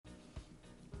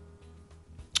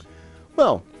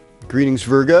Well, greetings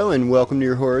Virgo and welcome to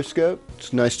your horoscope.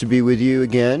 It's nice to be with you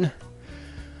again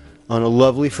on a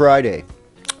lovely Friday.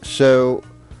 So,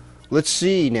 let's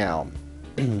see now.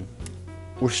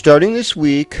 We're starting this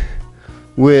week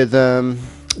with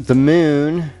the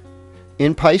moon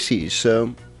in Pisces.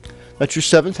 So, that's your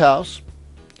 7th house.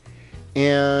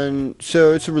 And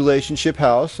so it's a relationship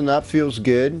house and that feels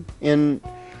good. And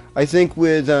I think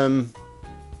with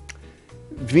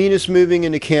Venus moving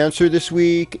into Cancer this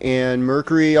week and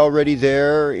Mercury already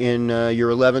there in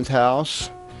your 11th house,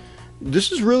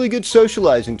 this is really good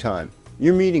socializing time.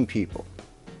 You're meeting people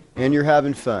and you're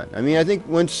having fun. I mean, I think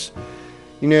once,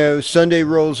 Sunday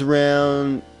rolls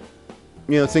around,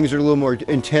 things are a little more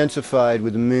intensified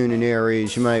with the moon in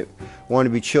Aries. You might want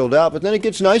to be chilled out, but then it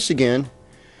gets nice again.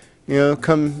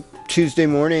 Come Tuesday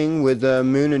morning with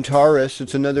moon in Taurus,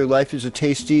 it's another life is a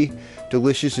tasty,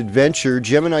 delicious adventure.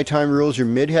 Gemini time rules your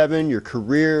midheaven, your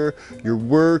career, your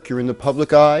work, you're in the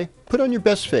public eye. Put on your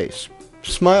best face.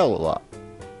 Smile a lot.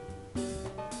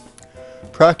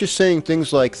 Practice saying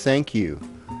things like thank you,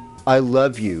 I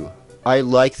love you, I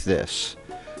like this.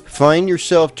 Find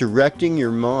yourself directing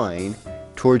your mind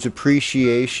towards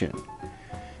appreciation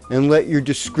and let your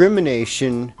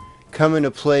discrimination come in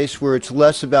a place where it's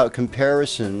less about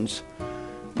comparisons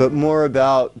but more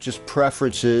about just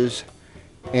preferences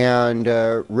and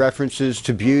references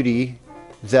to beauty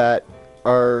that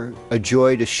are a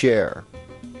joy to share.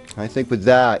 I think with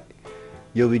that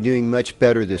you'll be doing much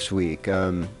better this week.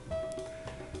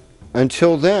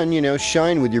 Until then,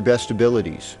 shine with your best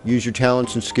abilities. Use your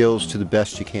talents and skills to the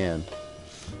best you can.